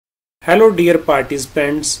Hello dear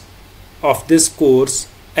participants of this course,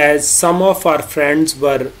 as some of our friends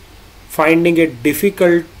were finding it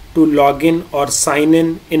difficult to log in or sign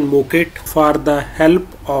in mooKIT. For the help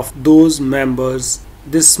of those members,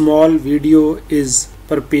 this small video is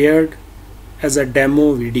prepared as a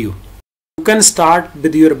demo video. You can start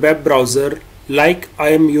with your web browser like I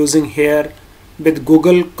am using here with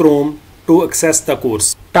Google Chrome to access the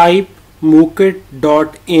course. Type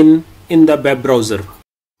mookit.in in the web browser.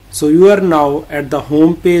 So you are now at the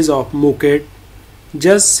home page of mooKIT.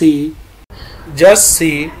 Just see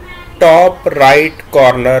top right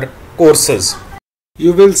corner courses.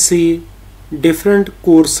 You will see different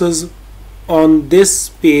courses on this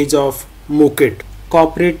page of mooKIT.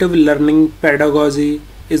 Cooperative Learning Pedagogy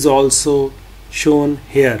is also shown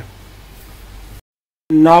here.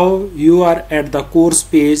 Now you are at the course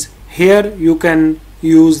page. Here you can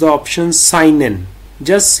use the option sign in.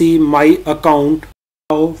 Just see my account.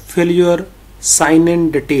 Now fill your sign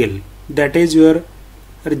in detail, that is your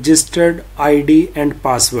registered ID and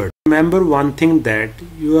password. Remember one thing, that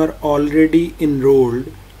you are already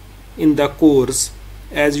enrolled in the course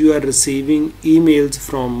as you are receiving emails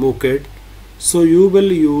from mooKIT. So you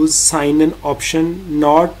will use sign in option,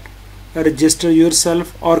 not register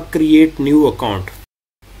yourself or create new account.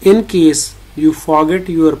 In case you forget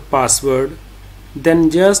your password, then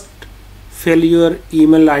just fill your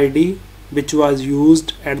email ID which was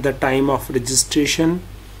used at the time of registration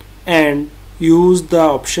and use the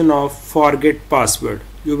option of forget password.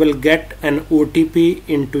 You will get an OTP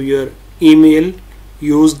into your email.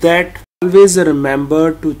 Use that. Always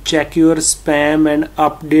remember to check your spam and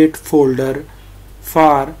update folder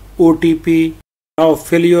for OTP. Now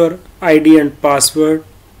fill your ID and password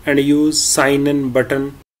and use sign in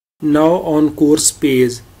button. Now on course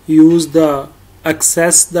page, use the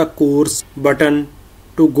access the course button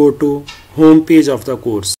to go to home page of the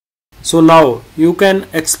course. So now you can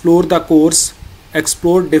explore the course,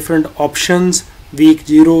 explore different options, week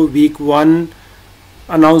 0, week 1,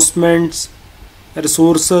 announcements,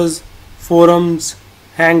 resources, forums,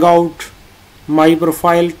 hangout, my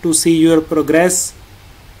profile to see your progress.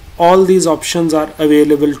 All these options are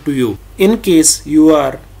available to you. In case you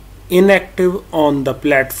are inactive on the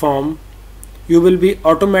platform, you will be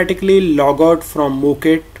automatically log out from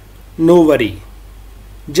mooKIT. No worry.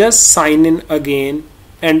 Just sign in again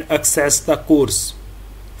and access the course.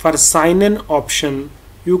 For sign in option,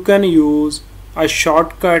 you can use a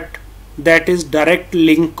shortcut, that is direct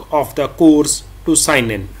link of the course to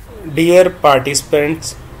sign in. Dear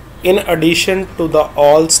participants, in addition to the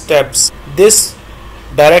all steps, this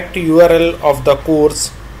direct URL of the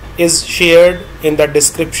course is shared in the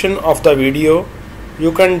description of the video.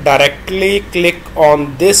 You can directly click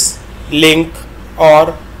on this link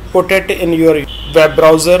or put it in your web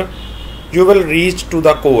browser. You will reach to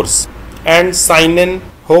the course and sign in.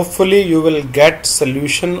 Hopefully you will get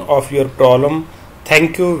solution of your problem.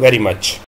 Thank you very much.